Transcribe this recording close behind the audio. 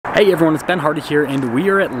Hey everyone, it's Ben Hardy here, and we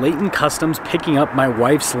are at Layton Customs picking up my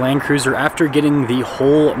wife's Land Cruiser after getting the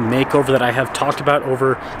whole makeover that I have talked about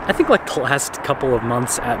over, I think, like the last couple of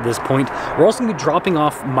months at this point. We're also going to be dropping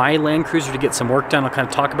off my Land Cruiser to get some work done. I'll kind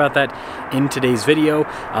of talk about that in today's video,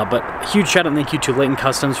 but a huge shout out and thank you to Layton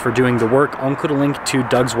Customs for doing the work. I'll include a link to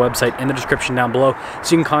Doug's website in the description down below,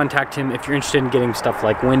 so you can contact him if you're interested in getting stuff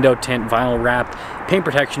like window tint, vinyl wrap, paint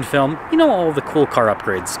protection film, you know, all of the cool car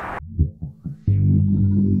upgrades.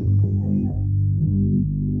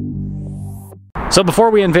 So before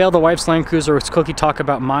we unveil the wife's Land Cruiser, let's quickly talk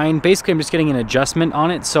about mine. Basically, I'm just getting an adjustment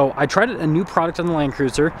on it. So I tried a new product on the Land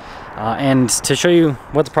Cruiser, and to show you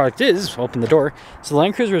what the product is, I'll open the door. So the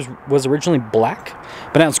Land Cruiser was originally black,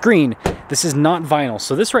 but now it's green. This is not vinyl.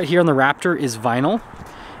 So this right here on the Raptor is vinyl,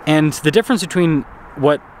 and the difference between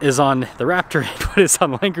what is on the Raptor and what is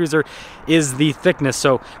on the Land Cruiser is the thickness.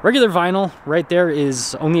 So regular vinyl right there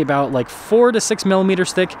is only about like 4 to 6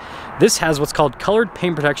 millimeters thick. This has what's called colored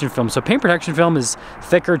paint protection film. So paint protection film is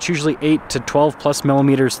thicker. It's usually 8 to 12 plus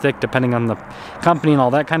millimeters thick, depending on the company and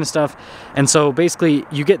all that kind of stuff. And so basically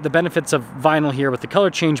you get the benefits of vinyl here with the color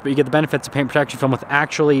change, but you get the benefits of paint protection film with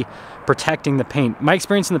actually protecting the paint. My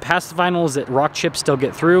experience in the past vinyl is that rock chips still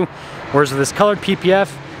get through, whereas with this colored PPF,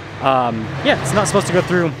 yeah, it's not supposed to go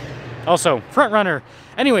through. Also, front runner.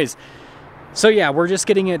 Anyways, so yeah, we're just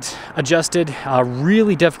getting it adjusted. A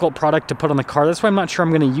really difficult product to put on the car. That's why I'm not sure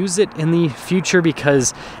I'm going to use it in the future,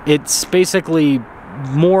 because it's basically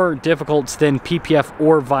more difficult than PPF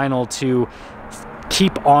or vinyl to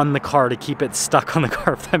keep on the car, to keep it stuck on the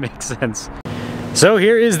car, if that makes sense. So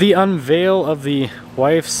here is the unveil of the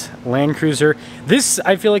wife's Land Cruiser. This,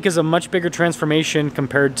 I feel like, is a much bigger transformation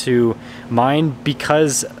compared to mine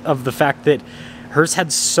because of the fact that hers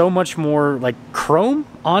had so much more like chrome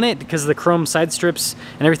on it because of the chrome side strips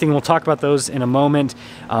and everything. We'll talk about those in a moment,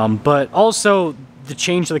 but also the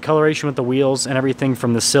change of the coloration with the wheels and everything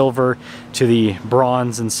from the silver to the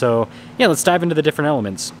bronze. And so yeah, let's dive into the different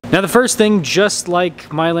elements. Now the first thing, just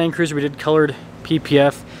like my Land Cruiser, we did colored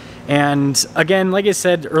PPF. And again, like I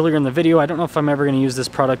said earlier in the video, I don't know if I'm ever going to use this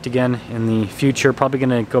product again in the future. Probably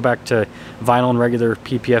going to go back to vinyl and regular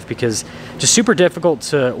PPF because just super difficult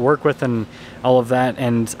to work with and all of that.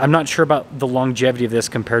 And I'm not sure about the longevity of this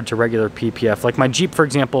compared to regular PPF. Like my Jeep, for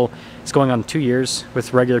example, is going on 2 years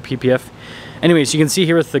with regular PPF. Anyways, you can see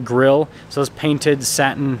here with the grille, so it's painted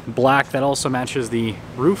satin black. That also matches the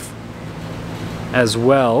roof as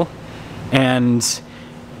well. And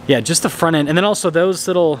yeah, just the front end. And then also those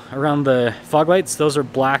little around the fog lights, those are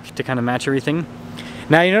black to kind of match everything.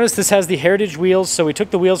 Now you notice this has the Heritage wheels, so we took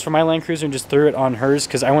the wheels from my Land Cruiser and just threw it on hers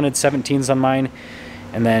because I wanted 17s on mine.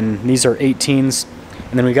 And then these are 18s.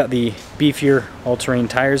 And then we got the beefier all-terrain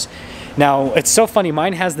tires. Now it's so funny,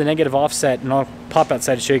 mine has the negative offset, and I'll pop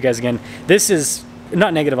outside to show you guys again. This is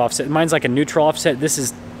not negative offset, mine's like a neutral offset. This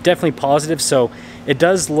is definitely positive, so it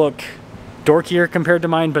does look dorkier compared to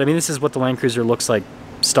mine, but I mean, this is what the Land Cruiser looks like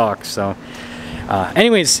stock. So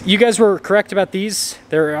anyways, you guys were correct about these.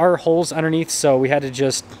 There are holes underneath, so we had to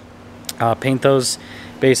just paint those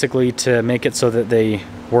basically to make it so that they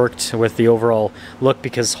worked with the overall look,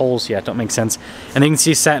 because holes, yeah, don't make sense. And then you can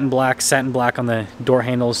see satin black on the door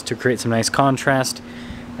handles to create some nice contrast.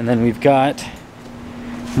 And then we've got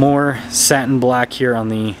more satin black here on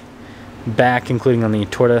the back, including on the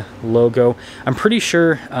Toyota logo. I'm pretty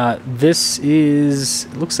sure this is,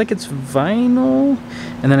 looks like it's vinyl,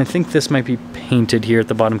 and then I think this might be painted here at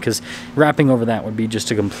the bottom, because wrapping over that would be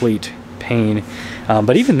just a complete pain.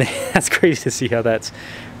 But even that's crazy to see how that's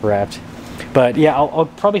wrapped. But yeah, I'll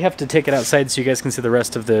probably have to take it outside so you guys can see the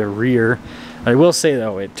rest of the rear. I will say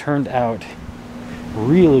though, it turned out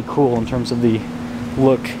really cool in terms of the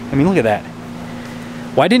look. I mean, look at that.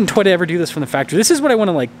 Why didn't Toyota ever do this from the factory? This is what I want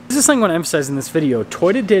to this is something I want to emphasize in this video.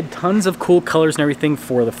 Toyota did tons of cool colors and everything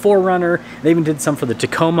for the 4Runner. They even did some for the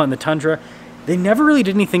Tacoma and the Tundra. They never really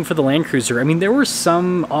did anything for the Land Cruiser. I mean, there were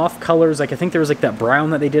some off colors, like I think there was like that brown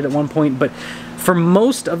that they did at one point, but for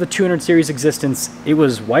most of the 200 series existence, it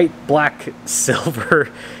was white, black,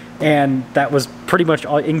 silver, and that was pretty much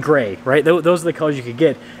all in gray, right? Those are the colors you could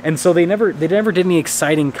get. And so they never did any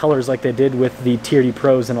exciting colors like they did with the TRD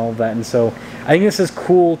Pros and all of that. And so I think this is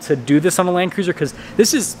cool to do this on a Land Cruiser, because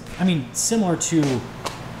this is, I mean, similar to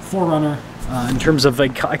 4Runner in terms of,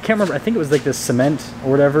 like, I can't remember, I think it was like this cement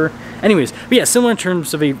or whatever. Anyways, but yeah, similar in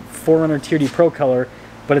terms of a 4Runner TRD Pro color,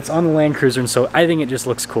 but it's on the Land Cruiser, and so I think it just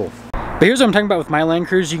looks cool. But here's what I'm talking about with my Land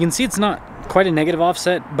Cruiser. You can see it's not quite a negative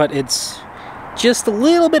offset, but it's just a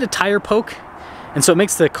little bit of tire poke. and so it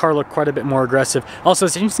makes the car look quite a bit more aggressive. Also,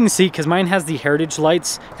 it's interesting to see because mine has the Heritage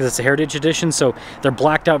lights because it's a Heritage edition, so they're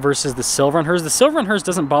blacked out versus the silver on hers. The silver on hers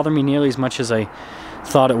doesn't bother me nearly as much as I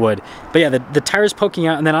thought it would. But yeah, the tires poking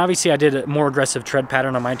out, and then obviously I did a more aggressive tread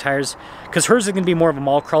pattern on my tires because hers is going to be more of a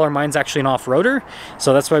mall crawler. Mine's actually an off-roader,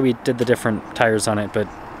 so that's why we did the different tires on it. But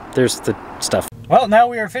there's the stuff. Well, now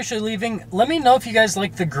we are officially leaving. Let me know if you guys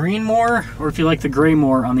like the green more or if you like the gray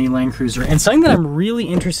more on the Land Cruiser. And something that I'm really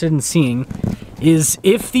interested in seeing is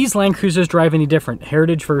if these Land Cruisers drive any different,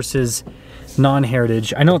 Heritage versus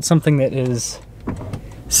non-Heritage. I know it's something that is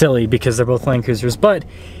silly because they're both Land Cruisers, but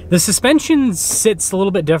the suspension sits a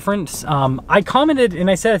little bit different. I commented and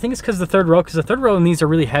I said I think it's because the third row, because the third row in these are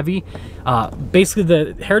really heavy. Basically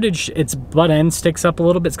the Heritage, its butt end sticks up a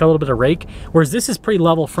little bit, it's got a little bit of rake, whereas this is pretty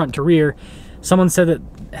level front to rear. Someone said it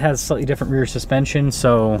has slightly different rear suspension,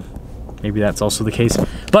 so maybe that's also the case.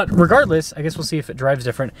 But regardless, I guess we'll see if it drives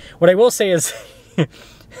different. What I will say is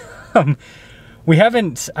I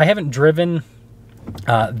haven't driven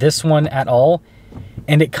this one at all,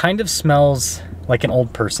 and it kind of smells like an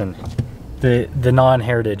old person, the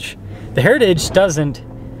non-Heritage. The Heritage doesn't,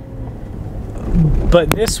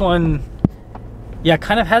 but this one, yeah,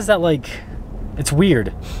 kind of has that, like, it's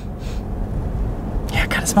weird. Yeah, it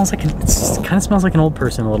kind of smells like an old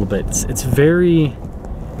person a little bit. It's very,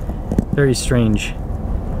 very strange.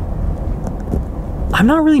 I'm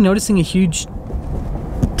not really noticing a huge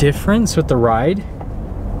difference with the ride.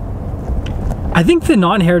 I think the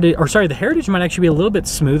non-Heritage, or sorry, the Heritage might actually be a little bit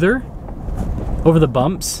smoother over the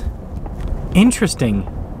bumps. Interesting.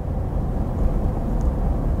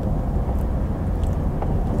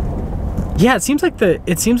 Yeah, it seems like the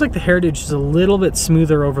Heritage is a little bit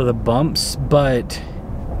smoother over the bumps, but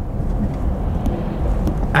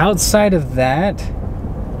outside of that,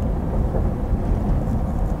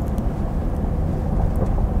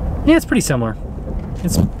 yeah, it's pretty similar.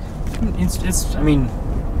 It's I mean,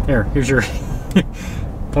 here's your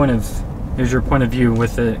point of view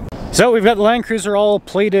with it. So we've got the Land Cruiser all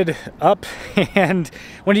plated up, and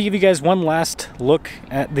I want to give you guys one last look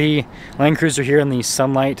at the Land Cruiser here in the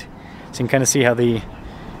sunlight, so you can kind of see how the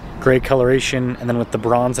gray coloration and then with the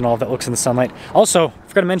bronze and all that looks in the sunlight. Also, I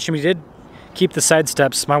forgot to mention, we did keep the side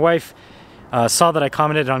steps. My wife saw that I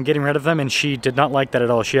commented on getting rid of them, and she did not like that at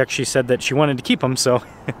all. She actually said that she wanted to keep them, so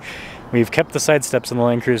we've kept the side steps in the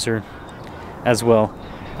Land Cruiser as well.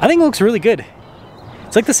 I think it looks really good.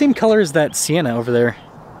 It's like the same color as that Sienna over there.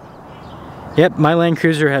 Yep, my Land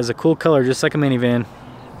Cruiser has a cool color just like a minivan.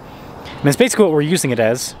 And it's basically what we're using it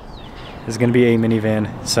as. It's going to be a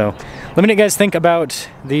minivan. So let me know what you guys think about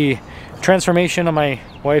the transformation of my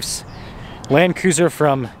wife's Land Cruiser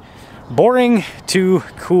from boring to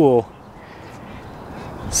cool.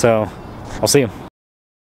 So I'll see you.